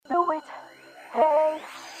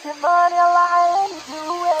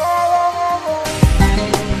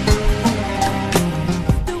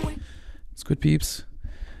Squid peeps,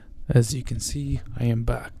 as you can see, I am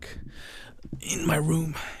back in my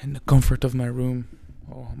room, in the comfort of my room.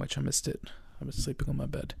 Oh, how much I missed it. I was sleeping on my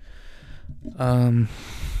bed.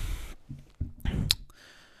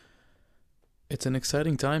 It's an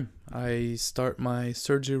exciting time. I start my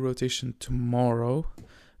surgery rotation tomorrow,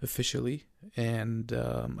 officially, and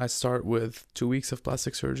I start with 2 weeks of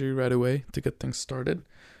plastic surgery right away to get things started.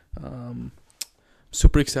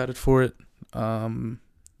 Super excited for it.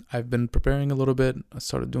 I've been preparing a little bit. I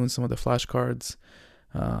started doing some of the flashcards.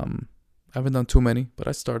 I haven't done too many, but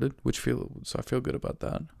I started, so I feel good about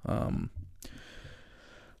that.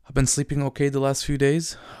 I've been sleeping okay the last few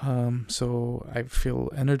days, so I feel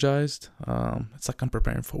energized. It's like I'm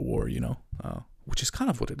preparing for war, which is kind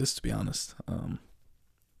of what it is, to be honest.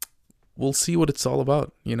 We'll see what it's all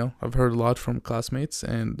about, I've heard a lot from classmates,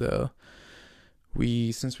 and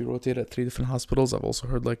since we rotate at 3 different hospitals, I've also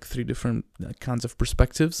heard like 3 different kinds of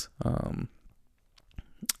perspectives.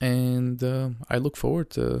 And I look forward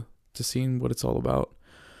to seeing what it's all about.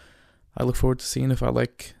 I look forward to seeing if how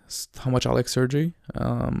much I like surgery,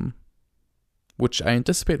 which I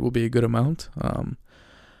anticipate will be a good amount.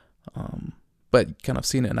 But kind of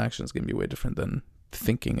seeing it in action is going to be way different than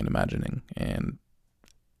thinking and imagining. And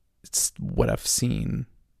it's what I've seen,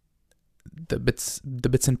 the bits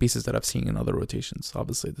and pieces that I've seen in other rotations.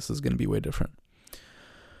 Obviously, this is going to be way different.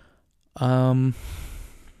 I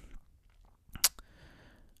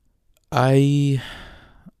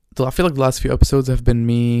feel like the last few episodes have been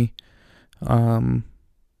me. I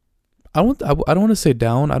don't want to say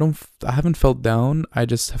down. I haven't felt down. I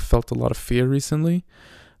just have felt a lot of fear recently.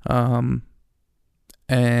 And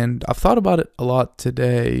I've thought about it a lot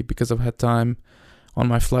today because I've had time on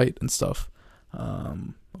my flight and stuff.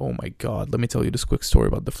 Oh my God, let me tell you this quick story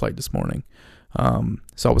about the flight this morning.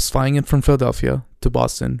 So I was flying in from Philadelphia to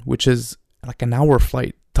Boston, which is like an hour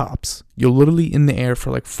flight tops. You're literally in the air for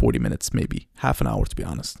like 40 minutes, maybe half an hour, to be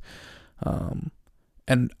honest.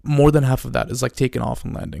 And more than half of that is like taking off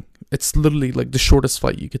and landing. It's literally like the shortest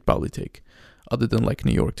flight you could probably take, other than like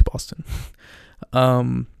New York to Boston.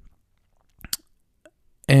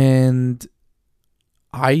 And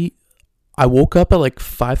I woke up at like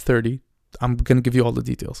 5:30. I'm going to give you all the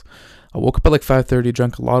details. I woke up at like 5:30,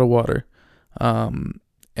 drank a lot of water,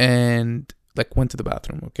 and like went to the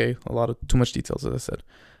bathroom, okay? Too much details, as I said.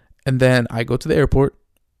 And then I go to the airport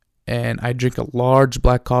and I drink a large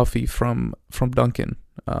black coffee from Dunkin'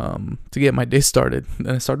 to get my day started.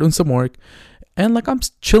 And I start doing some work, and like I'm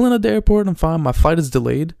chilling at the airport. I'm fine. My flight is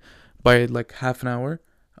delayed by like half an hour.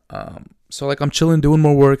 So like I'm chilling, doing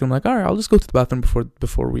more work. I'm like, all right, I'll just go to the bathroom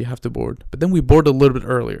before we have to board. But then we board a little bit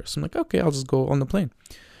earlier. So I'm like, okay, I'll just go on the plane.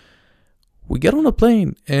 We get on the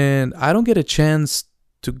plane and I don't get a chance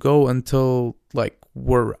to go until like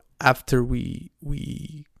after we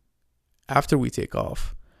take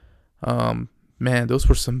off. Man, those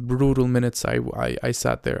were some brutal minutes. I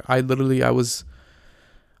sat there. I'm gonna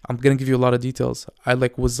give you a lot of details. I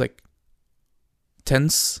was like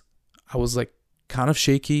tense. I was like kind of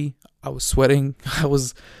shaky. I was sweating. I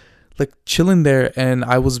was like chilling there, and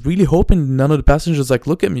I was really hoping none of the passengers like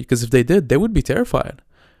look at me, because if they did, they would be terrified.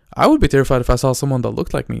 I would be terrified if I saw someone that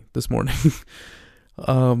looked like me this morning.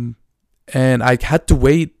 And I had to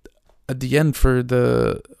wait at the end for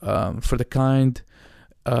the kind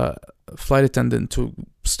flight attendant to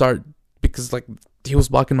start, because like he was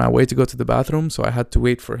blocking my way to go to the bathroom, so I had to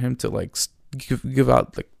wait for him to like give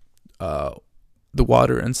out like the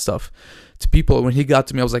water and stuff to people. When he got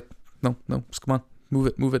to me, I was like, no, just come on,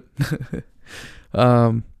 move it.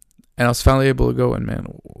 And I was finally able to go, and man,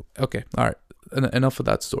 okay, all right, enough of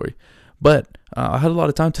that story. But I had a lot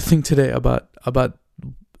of time to think today about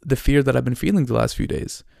the fear that I've been feeling the last few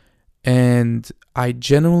days. And I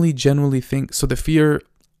genuinely think, so the fear,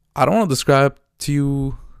 I don't want to describe to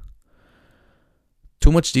you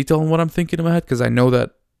too much detail on what I'm thinking in my head, because I know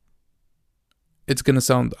that it's going to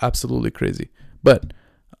sound absolutely crazy. But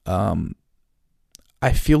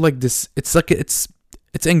I feel like this, it's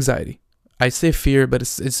anxiety. I say fear, but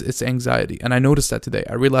it's anxiety. And I noticed that today.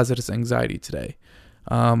 I realized that it's anxiety today.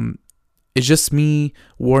 It's just me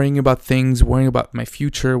worrying about things, worrying about my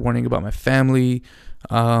future, worrying about my family,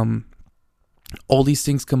 all these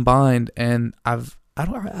things combined. And I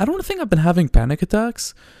don't think I've been having panic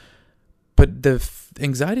attacks, but the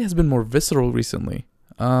anxiety has been more visceral recently.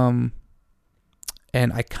 And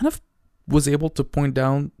I kind of was able to point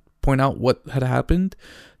out what had happened.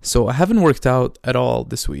 So I haven't worked out at all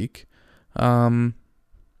this week. I've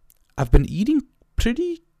been eating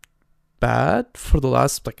pretty bad for the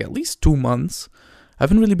last like at least 2 months. I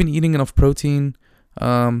haven't really been eating enough protein.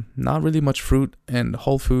 Not really much fruit and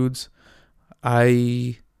whole foods.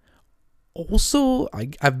 I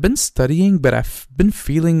I've been studying, but I've been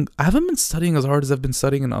feeling I haven't been studying as hard as I've been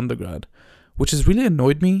studying in undergrad, which has really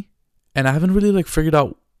annoyed me, and I haven't really like figured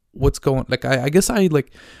out what's going. Like I guess I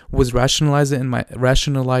like was rationalizing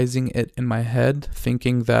it in my head,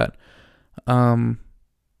 thinking that I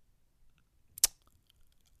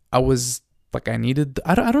was like I needed.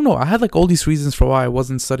 I don't know. I had like all these reasons for why I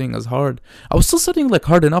wasn't studying as hard. I was still studying like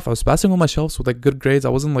hard enough. I was passing all my shelves with like good grades. I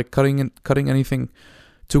wasn't like cutting anything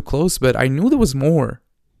too close, but I knew there was more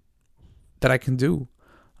that I can do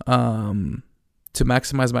to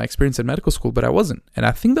maximize my experience in medical school, but I wasn't. And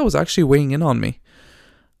I think that was actually weighing in on me.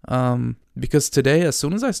 Because today, as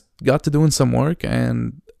soon as I got to doing some work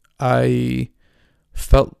and I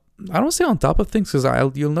felt, I don't say on top of things, because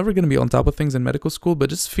you're never going to be on top of things in medical school, but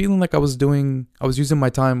just feeling like I was using my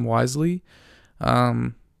time wisely,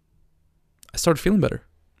 I started feeling better.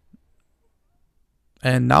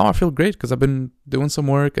 And now I feel great because I've been doing some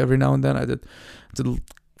work every now and then. I did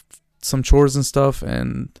some chores and stuff,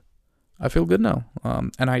 and I feel good now.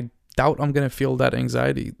 And I doubt I'm going to feel that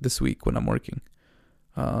anxiety this week when I'm working.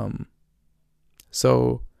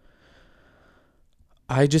 So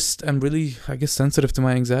I just am really, I guess, sensitive to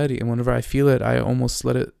my anxiety. And whenever I feel it, I almost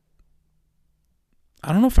let it.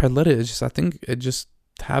 I don't know if I let it. It's just, I think it just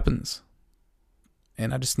happens.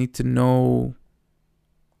 And I just need to know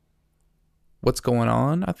what's going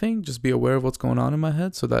on. I think just be aware of what's going on in my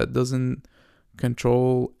head so that it doesn't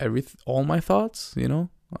control all my thoughts,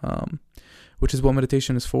 which is what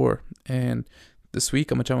meditation is for. And this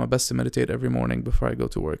week I'm gonna try my best to meditate every morning before I go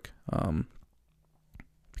to work,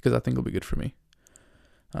 because I think it'll be good for me.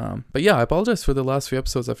 But yeah, I apologize for the last few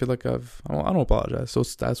episodes. I feel like I don't apologize. So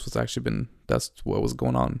that's what was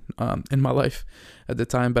going on in my life at the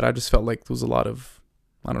time. But I just felt like there was a lot of,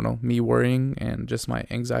 I don't know, me worrying and just my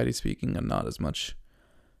anxiety speaking, and not as much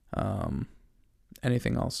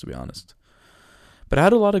anything else, to be honest. But I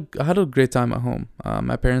had a great time at home.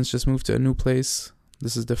 My parents just moved to a new place.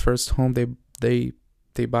 This is the first home they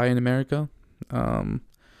buy in America.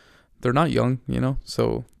 They're not young,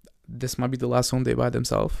 so this might be the last home they buy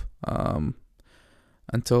themselves,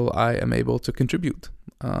 until I am able to contribute.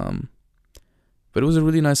 But it was a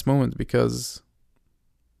really nice moment because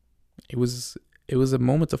it was a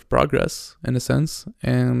moment of progress in a sense,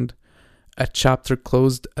 and a chapter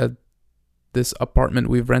closed at this apartment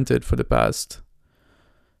we've rented for the past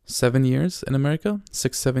 7 years in America,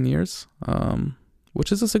 6-7 years,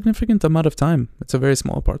 which is a significant amount of time. It's a very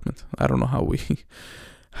small apartment. I don't know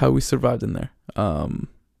how we survived in there.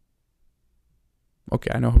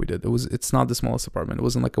 Okay, I know how we did. It's not the smallest apartment. It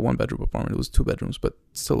wasn't like a 1-bedroom apartment. It was 2 bedrooms, but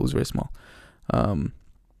still it was very small.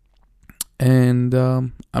 And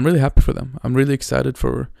I'm really happy for them. I'm really excited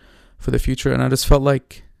for the future. And I just felt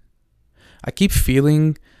like I keep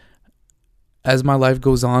feeling as my life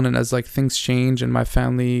goes on and as like things change and my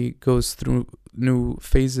family goes through new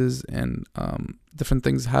phases and different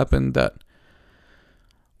things happen, that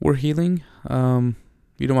we're healing. My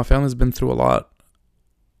family's been through a lot.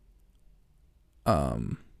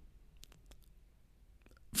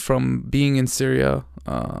 From being in Syria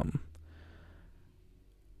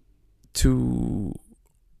to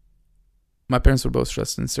my parents were both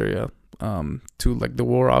stressed in Syria, to like the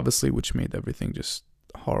war, obviously, which made everything just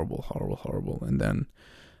horrible. And then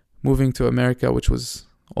moving to America, which was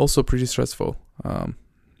also pretty stressful.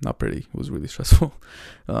 Not pretty, it was really stressful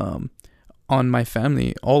on my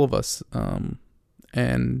family, all of us.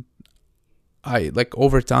 And I like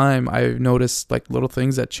over time I've noticed like little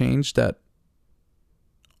things that change that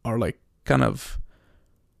are like kind of,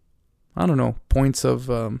 I don't know, points of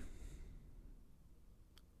I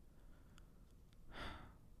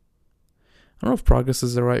don't know if progress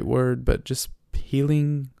is the right word, but just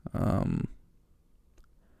healing and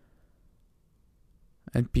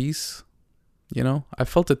peace. I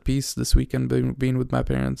felt at peace this weekend being with my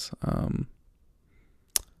parents,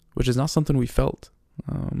 which is not something we felt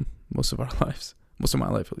most of our lives, most of my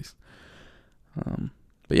life at least.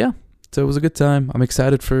 But yeah, so it was a good time. I'm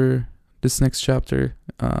excited for this next chapter,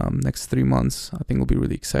 next 3 months. I think will be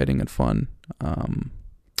really exciting and fun.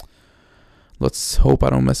 Let's hope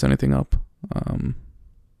I don't mess anything up. I'm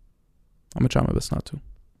gonna try my best not to.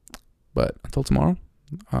 But until tomorrow,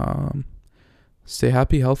 stay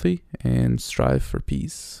happy, healthy, and strive for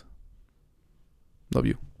peace. Love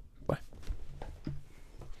you.